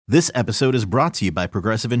This episode is brought to you by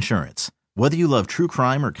Progressive Insurance. Whether you love true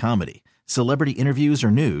crime or comedy, celebrity interviews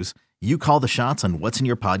or news, you call the shots on what's in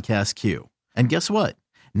your podcast queue. And guess what?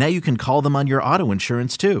 Now you can call them on your auto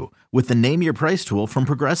insurance too with the Name Your Price tool from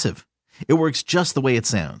Progressive. It works just the way it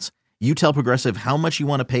sounds. You tell Progressive how much you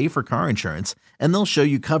want to pay for car insurance, and they'll show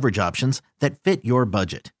you coverage options that fit your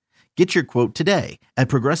budget. Get your quote today at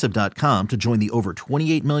Progressive.com to join the over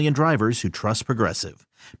 28 million drivers who trust Progressive.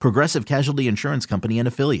 Progressive Casualty Insurance Company and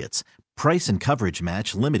Affiliates. Price and coverage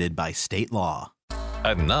match limited by state law.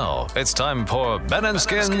 And now it's time for Ben and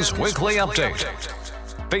Skin's Weekly Update.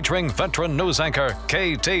 Featuring veteran news anchor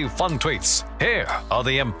KT Fun Tweets. Here are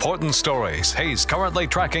the important stories he's currently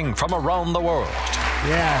tracking from around the world.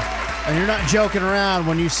 Yeah, and you're not joking around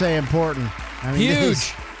when you say important. I mean,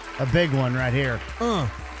 huge. A big one right here.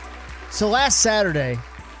 So last Saturday,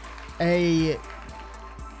 a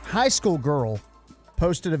high school girl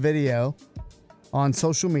posted a video on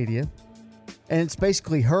social media, and it's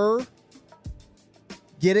basically her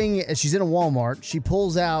she's in a Walmart. She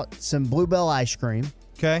pulls out some Bluebell ice cream.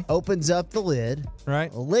 Okay. Opens up the lid.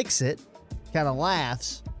 Right. Licks it. Kind of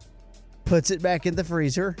laughs. Puts it back in the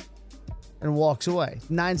freezer. And walks away.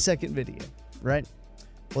 9-second video. Right?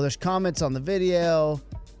 Well, there's comments on the video.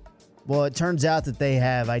 Well, it turns out that they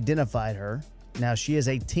have identified her. Now, she is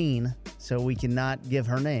a teen, so we cannot give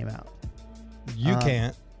her name out. You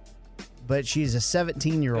can't. But she's a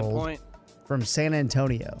 17-year-old Good point. from San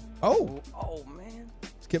Antonio. Oh, Man.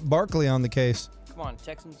 let's get Barkley on the case. Come on,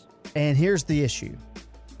 Texans. And here's the issue.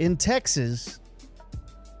 In Texas,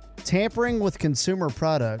 tampering with consumer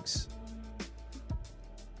products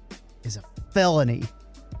is a felony.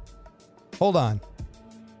 Hold on.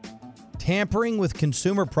 Tampering with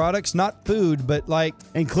consumer products, not food, but like,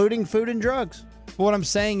 Including food and drugs. what I'm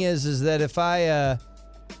saying is that if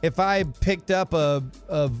I picked up a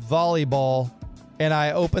volleyball and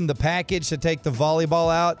I opened the package to take the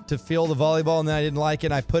volleyball out to feel the volleyball and then I didn't like it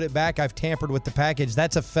and I put it back, I've tampered with the package.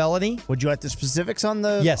 That's a felony? Would you like the specifics on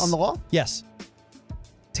the Yes. on the law? Yes.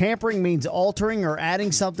 Tampering means altering or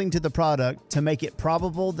adding something to the product to make it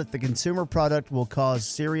probable that the consumer product will cause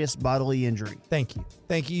serious bodily injury. Thank you.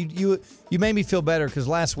 Thank you. You made me feel better because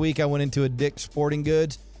last week I went into a Dick's Sporting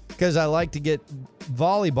Goods because I like to get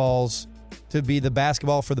volleyballs to be the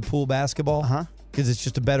basketball for the pool basketball because it's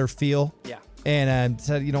just a better feel. Yeah. And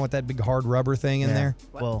said, you don't want that big hard rubber thing in there.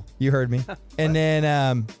 Well, You heard me. And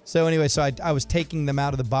then, so I was taking them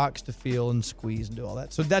out of the box to feel and squeeze and do all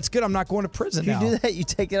that. So that's good. I'm not going to prison you now. do that? You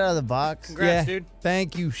take it out of the box? Congrats, dude.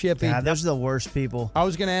 Thank you, Shippy. God, those are the worst people. I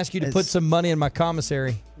was going to ask you to put some money in my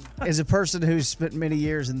commissary. As a person who's spent many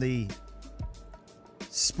years in the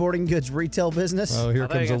sporting goods retail business, Oh, here I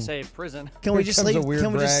thought you were comes going to say prison. can we here just comes a leave? weird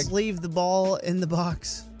Can we just brag. leave the ball in the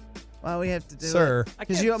box? Why we have to do Sir. it?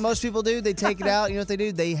 Because you know what most people do? They take it out. You know what they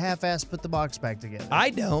do? They half-ass put the box back together. I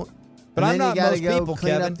don't. But And I'm then not you gotta most go people,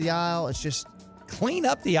 clean Kevin. up the aisle. It's just Clean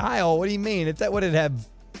up the aisle? What do you mean? If that would it have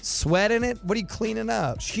sweat in it? What are you cleaning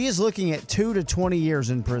up? she is looking at 2 to 20 years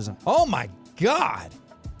in prison. Oh my God.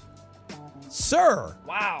 Sir.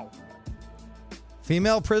 Wow.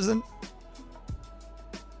 Female prison?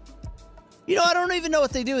 You know, I don't even know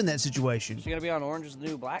what they do in that situation. She going to be on Orange is the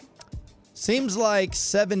New Black? Seems like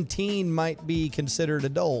 17 might be considered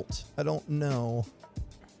adult. I don't know.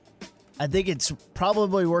 I think it's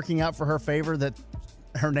probably working out for her favor that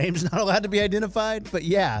her name's not allowed to be identified. But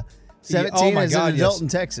yeah, 17 my is God, an adult yes. in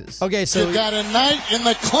Texas. Okay, so You got a night in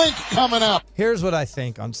the clink coming up. here's what I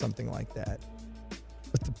think on something like that.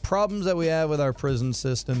 With the problems that we have with our prison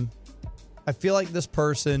system, I feel like this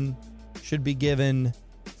person should be given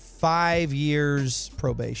 5 years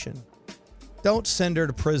probation. Don't send her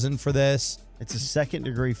to prison for this. It's a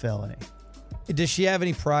second-degree felony. Does she have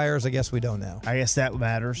any priors? I guess we don't know. I guess that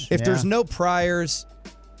matters. If Yeah. there's no priors,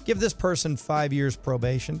 give this person 5 years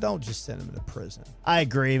probation. Don't just send them to prison. I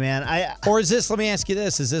agree, man. Or is this, let me ask you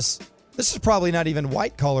this, this is probably not even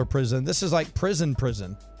white-collar prison. This is like prison,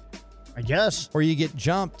 I guess. where you get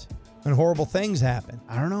jumped and horrible things happen.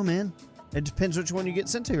 I don't know, man. It depends which one you get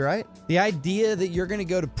sent to, right? The idea that you're going to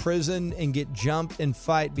go to prison and get jumped and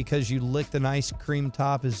fight because you licked an ice cream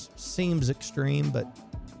top seems extreme, but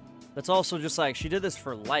That's also just like, she did this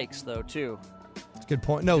for likes, though, too. it's a good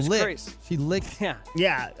point. No, It's licked. crazy. She licked. Yeah.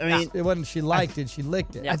 Yeah, I mean, It wasn't she liked it, she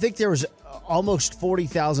licked it. Yeah. I think there was almost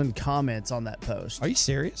 40,000 comments on that post Are you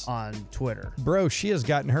serious? on Twitter. Bro, she has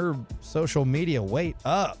gotten her social media weight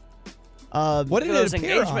up. What Look did at it those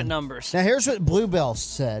appear engagement on? numbers. Now, here's what Bluebell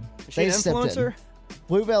said. Is she an stepped in. influencer?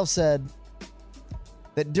 Bluebell said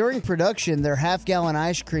that during production, their half-gallon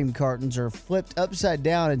ice cream cartons are flipped upside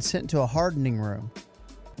down and sent to a hardening room.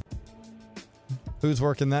 Who's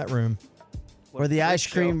working that room? where the ice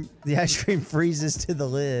cream freezes to the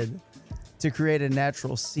lid to create a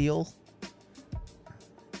natural seal,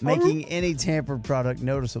 making any tampered product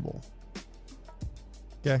noticeable.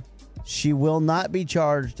 Okay. She will not be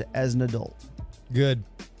charged as an adult. Good.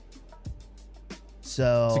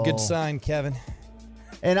 So It's a good sign, Kevin.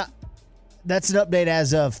 And that's an update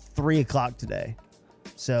as of 3 o'clock today.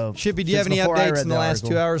 So Shippy, do you have any updates in the last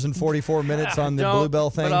 2 hours and 44 minutes on the Bluebell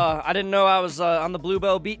thing? But, I didn't know I was on the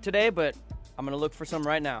Bluebell beat today, but I'm going to look for some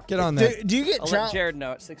right now. Get on that. Do you get I'll let Jared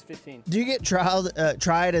know at 6:15. Do you get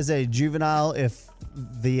tried as a juvenile if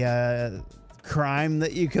the crime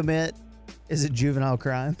that you commit is a juvenile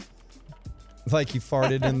crime? Like you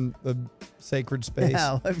farted in the sacred space.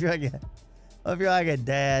 Yeah, if you're like a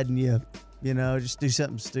dad and you just do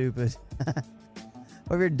something stupid.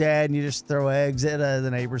 Or if you're a dad and you just throw eggs at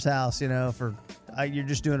the neighbor's house, for you're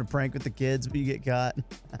just doing a prank with the kids, but you get caught.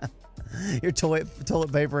 Your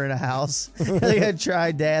toilet paper in a house. They had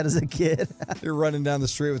tried dad as a kid. You're running down the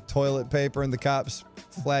street with toilet paper and the cops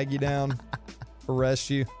flag you down, arrest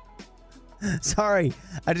you. Sorry,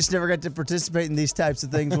 I just never got to participate in these types of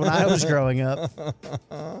things when I was growing up.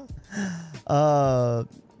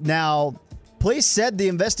 Now, police said the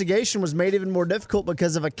investigation was made even more difficult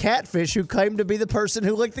because of a catfish who claimed to be the person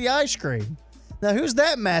who licked the ice cream. Now, who's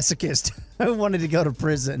that masochist who wanted to go to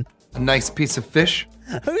prison? A nice piece of fish.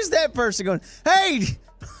 Who's that person going, hey,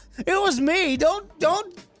 it was me. Don't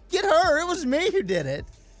get her. It was me who did it.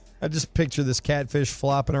 I just picture this catfish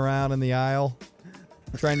flopping around in the aisle,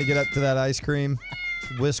 trying to get up to that ice cream.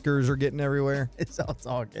 Whiskers are getting everywhere. It's all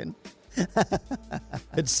talking.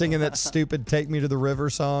 It's singing that stupid "Take Me to the River"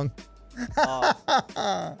 song.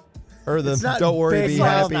 Or the "Don't Worry, Be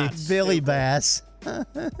Happy." Billy Bass.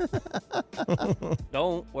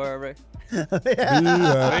 Don't worry. Be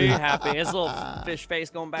happy. Be happy. His little fish face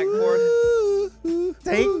going back and forth.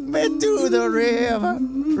 Take me to the river.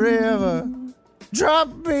 Drop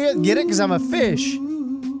me. Get it? Because I'm a fish.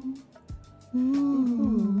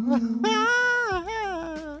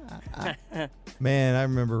 Man, I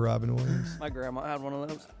remember Robin Williams. My grandma had one of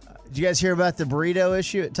those. Did you guys hear about the burrito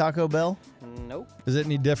issue at Taco Bell? Nope. Is it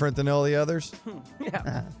any different than all the others?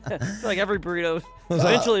 Yeah. I feel like every burrito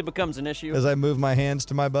eventually becomes an issue. As I move my hands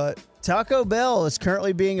to my butt. Taco Bell is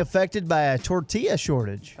currently being affected by a tortilla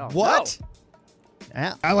shortage. Oh, What? no.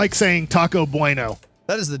 Yeah. I like saying Taco Bueno.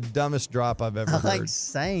 That is the dumbest drop I've ever I heard. like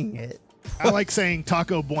saying it. I like saying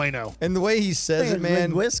Taco Bueno. And the way he says it,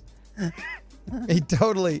 man, Linguist. he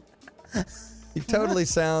totally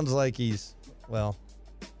sounds like he's, well.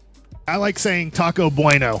 I like saying Taco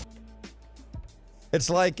Bueno. It's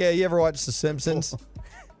like, you ever watch The Simpsons?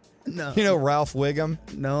 No. You know Ralph Wiggum?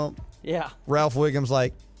 No. Yeah. Ralph Wiggum's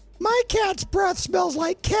like, my cat's breath smells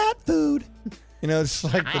like cat food. You know, it's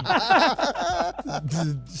like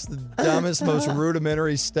just the dumbest, most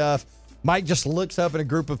rudimentary stuff. Mike just looks up at a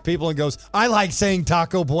group of people and goes, I like saying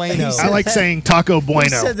Taco Bueno. I like saying Taco He Bueno.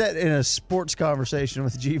 said that in a sports conversation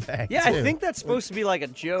with G-Bag. Yeah, too. I think that's supposed to be like a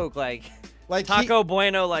joke. Like Like Taco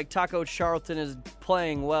Bueno, like Taco Charlton is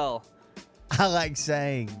playing well. I like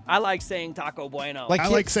saying. I like saying Taco Bueno. I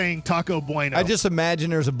like saying Taco Bueno. I just imagine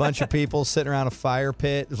there's a bunch of people sitting around a fire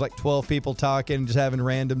pit. There's like 12 people talking, just having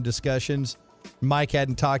random discussions. Mike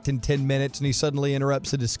hadn't talked in 10 minutes, and he suddenly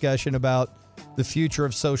interrupts a discussion about the future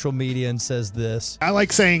of social media and says this. I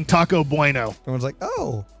like saying Taco Bueno. Everyone's like,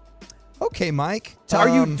 oh, okay, Mike. Are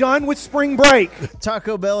you done with spring break?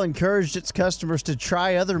 Taco Bell encouraged its customers to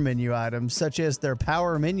try other menu items, such as their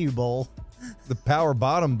Power Menu Bowl The Power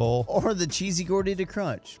Bottom Bowl. or the Cheesy Gordita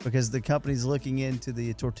Crunch, because the company's looking into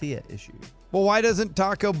the tortilla issue. Well, why doesn't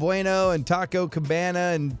Taco Bueno and Taco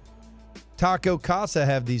Cabana and Taco Casa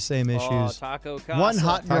have these same Oh, issues? Taco Casa. One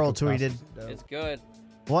hot girl Taco tweeted. It's good.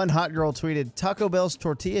 One hot girl tweeted, Taco Bell's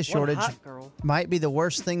tortilla shortage One hot girl. might be the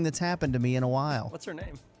worst thing that's happened to me in a while. What's her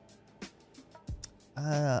name?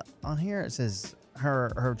 On here it says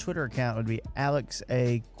her Twitter account would be Alex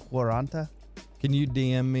A. Quaranta. Can you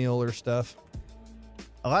DM me all her stuff?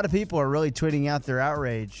 A lot of people are really tweeting out their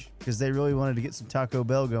outrage because they really wanted to get some Taco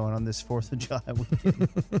Bell going on this 4th of July weekend.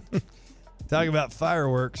 Talk about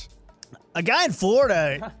fireworks. A guy in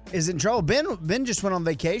Florida is in trouble. Ben just went on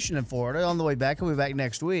vacation in Florida. On the way back, he'll be back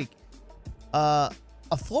next week. A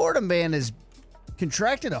Florida man has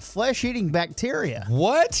contracted a flesh-eating bacteria.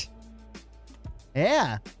 What?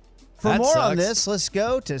 Yeah. For That more on sucks. this, let's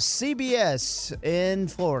go to CBS in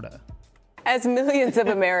Florida. As millions of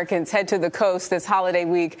Americans head to the coast this holiday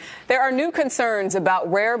week, there are new concerns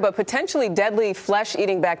about rare but potentially deadly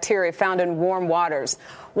flesh-eating bacteria found in warm waters.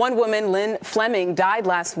 One woman, Lynn Fleming, died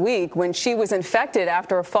last week when she was infected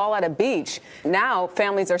after a fall at a beach. Now,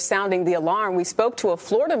 families are sounding the alarm. We spoke to a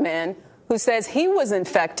Florida man who says he was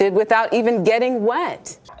infected without even getting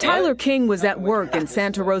wet. Tyler King was at work in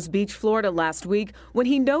Santa Rosa Beach, Florida last week when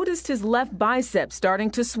he noticed his left bicep starting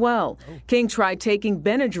to swell. King tried taking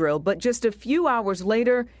Benadryl, but just a few hours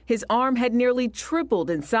later, his arm had nearly tripled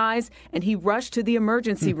in size and he rushed to the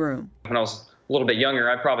emergency room. When I was a little bit younger,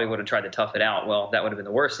 I probably would have tried to tough it out. Well, that would have been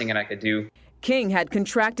the worst thing that I could do. King had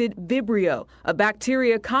contracted Vibrio, a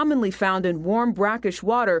bacteria commonly found in warm brackish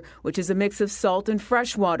water, which is a mix of salt and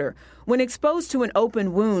fresh water. When exposed to an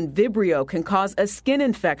open wound, Vibrio can cause a skin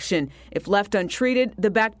infection. If left untreated,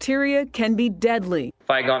 the bacteria can be deadly.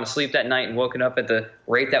 If I had gone to sleep that night and woken up at the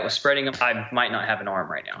rate that was spreading, I might not have an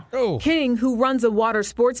arm right now. King, who runs a water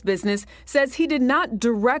sports business, says he did not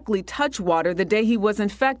directly touch water the day he was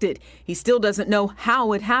infected. He still doesn't know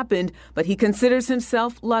how it happened, but he considers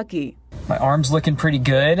himself lucky. My arm's looking pretty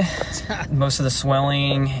good. Most of the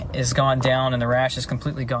swelling is gone down and the rash has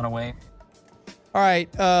completely gone away. All right,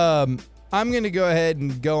 I'm going to go ahead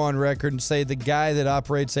and go on record and say the guy that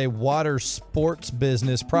operates a water sports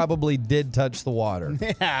business probably did touch the water.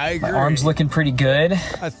 Yeah, I agree. My arm's looking pretty good.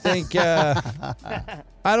 I think, I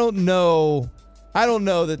don't know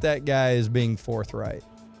that guy is being forthright.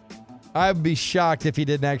 I'd be shocked if he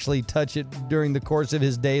didn't actually touch it during the course of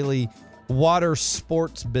his daily water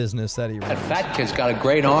sports business that he runs. That fat kid's got a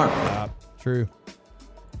great arm. True.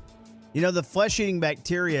 You know, the flesh-eating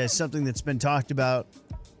bacteria is something that's been talked about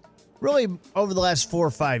really over the last 4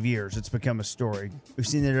 or 5 years. It's become a story. We've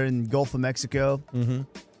seen it in the Gulf of Mexico. Mm-hmm.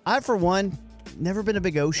 I, for one, never been a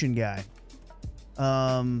big ocean guy.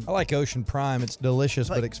 I like Ocean Prime. It's delicious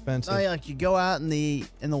but expensive. Like you go out in the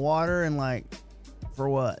water and like, for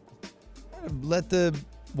what? Let the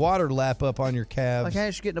water lap up on your calves. Like I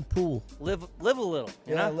should get in a pool. Live a little.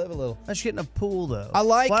 You know? Live a little. I should get in a pool though.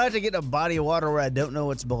 Why do I have to get in a body of water where I don't know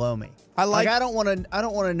what's below me? I don't want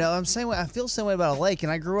to know. I'm saying I feel the same way about a lake,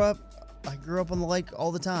 and I grew up on the lake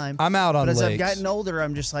all the time. I'm out on lakes. But as I've gotten older,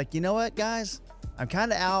 I'm just like, you know what, guys? I'm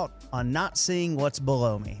kind of out on not seeing what's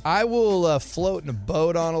below me. I will float in a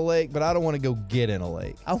boat on a lake, but I don't want to go get in a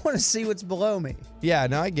lake. I want to see what's below me. Yeah,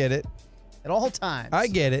 no, I get it. At all times. I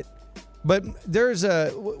get it. But there's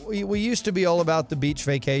we used to be all about the beach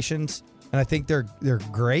vacations, and I think they're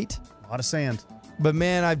great. A lot of sand. But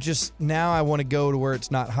man, I want to go to where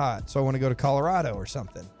it's not hot. So I want to go to Colorado or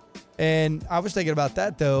something. And I was thinking about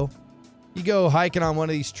that though. You go hiking on one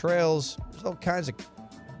of these trails, there's all kinds of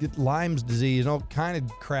Lyme's disease, all kind of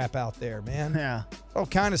crap out there, man. Yeah. All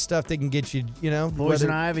kind of stuff that can get you,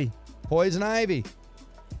 Poison ivy. Poison ivy.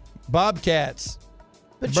 Bobcats.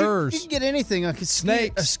 But birds. You can get anything. Like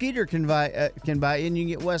snakes. A skeeter can bite you, and you can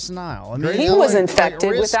get West Nile. I mean, he was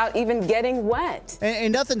infected without even getting wet.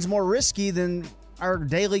 And nothing's more risky than our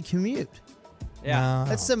daily commute. Yeah.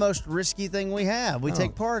 That's the most risky thing we have. We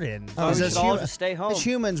take part in. We should all just stay home. As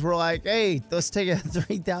humans, we're like, hey, let's take a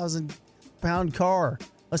 3,000-pound car.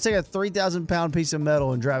 Let's take a 3,000-pound piece of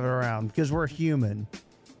metal and drive it around because we're human.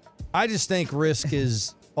 I just think risk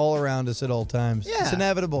is all around us at all times. Yeah. It's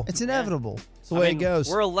inevitable. It's inevitable. It's the way it goes.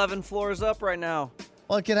 We're 11 floors up right now.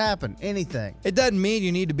 Well, it could happen. Anything. It doesn't mean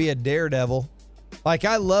you need to be a daredevil. Like,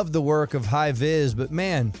 I love the work of High Viz, but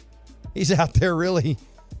man, he's out there really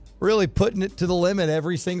putting it to the limit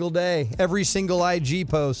every single day. Every single IG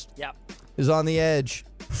post is on the edge.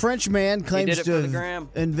 French man claims to have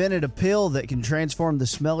invented a pill that can transform the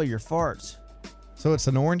smell of your farts. So it's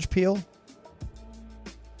an orange peel?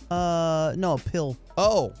 No, a pill.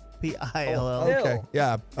 Oh. P-I-L-L. Okay.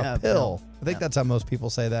 Yeah, a pill. I think that's how most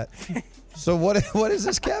people say that. So what is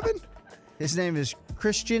this, Kevin? His name is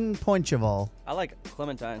Christian Poincheval. I like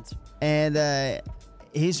clementines. And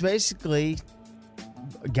he's basically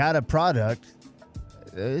got a product.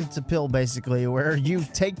 It's a pill, basically, where you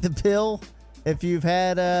take the pill if you've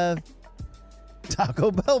had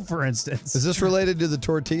Taco Bell, for instance. Is this related to the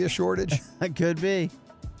tortilla shortage? It could be.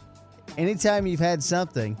 Anytime you've had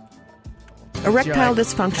something. Erectile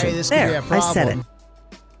dysfunction. Hey, this could be a problem. I said it.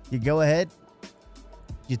 You go ahead,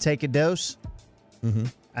 you take a dose,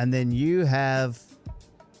 and then you have,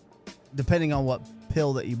 depending on what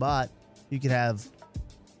pill that you bought, you could have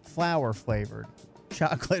flour flavored,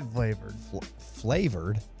 chocolate flavored.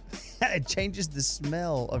 Flavored? It changes the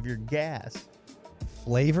smell of your gas.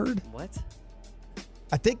 Flavored? What?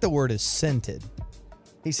 I think the word is scented.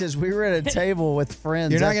 He says, we were at a table with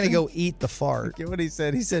friends. You're not going to go eat the fart. Get what he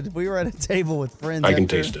said. He said, we were at a table with friends. I can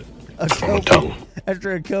taste it from my tongue.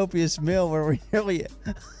 After a copious meal where we really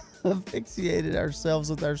asphyxiated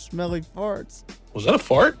ourselves with our smelly farts. Was that a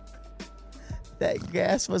fart? That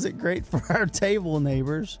gas wasn't great for our table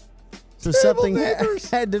neighbors. So something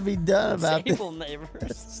had to be done about it. Table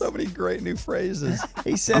neighbors. So many great new phrases.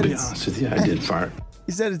 He said, I'll be honest with you, I did fart.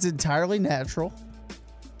 He said it's entirely natural.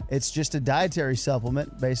 It's just a dietary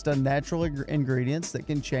supplement based on natural ingredients that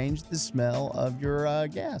can change the smell of your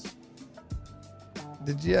gas.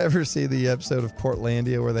 Did you ever see the episode of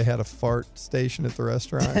Portlandia where they had a fart station at the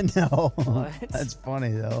restaurant? No. What? That's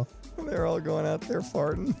funny, though. They're all going out there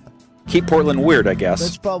farting. Keep Portland weird, I guess.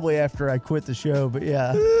 That's probably after I quit the show, but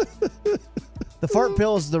yeah. The fart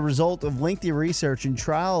pill is the result of lengthy research and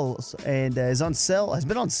trials and has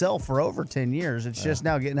been on sale for over 10 years. It's just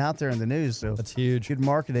now getting out there in the news, so That's huge. good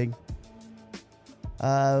marketing.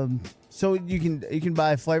 So you can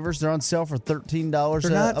buy flavors. They're on sale for $13 They're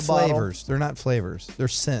a not bottle. flavors. They're not flavors. They're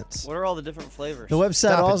scents. What are all the different flavors? The website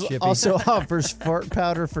Stop it, also, Chippy. also offers fart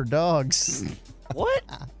powder for dogs. What?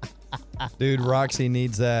 Dude, Roxy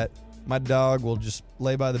needs that. My dog will just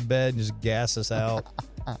lay by the bed and just gas us out.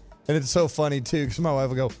 And it's so funny, too, because my wife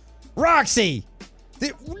will go, Roxy!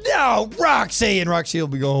 No, Roxy! And Roxy will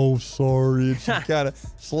be going, oh, sorry. And she kind of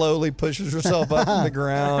slowly pushes herself up from the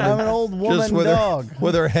ground. I'm and an old woman just with dog.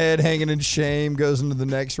 with her head hanging in shame, goes into the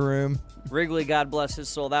next room. Wrigley, God bless his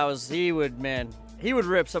soul. He would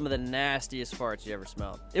rip some of the nastiest farts you ever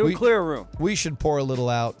smelled. It would clear a room. We should pour a little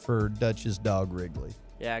out for Dutch's dog, Wrigley.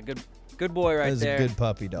 Yeah, good boy right there. That's a good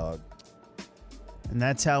puppy dog. And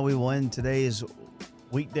that's how we will end today's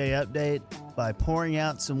weekday update, by pouring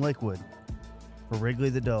out some liquid for Wrigley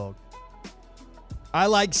the dog. I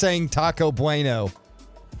like saying Taco Bueno.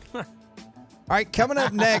 All right, coming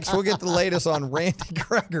up next, we'll get the latest on Randy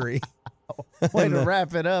Gregory. Way to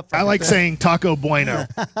wrap it up. I like saying Taco Bueno.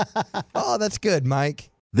 Oh, that's good, Mike.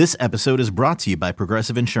 This episode is brought to you by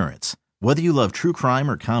Progressive Insurance. Whether you love true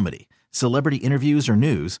crime or comedy, celebrity interviews or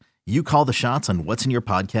news, you call the shots on what's in your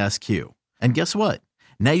podcast queue. And guess what?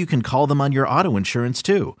 Now you can call them on your auto insurance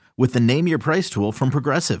too with the Name Your Price tool from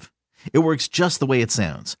Progressive. It works just the way it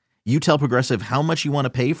sounds. You tell Progressive how much you want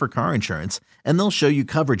to pay for car insurance, and they'll show you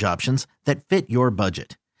coverage options that fit your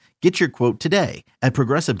budget. Get your quote today at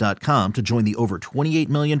Progressive.com to join the over 28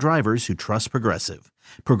 million drivers who trust Progressive.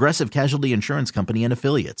 Progressive Casualty Insurance Company and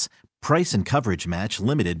Affiliates. Price and coverage match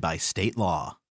limited by state law.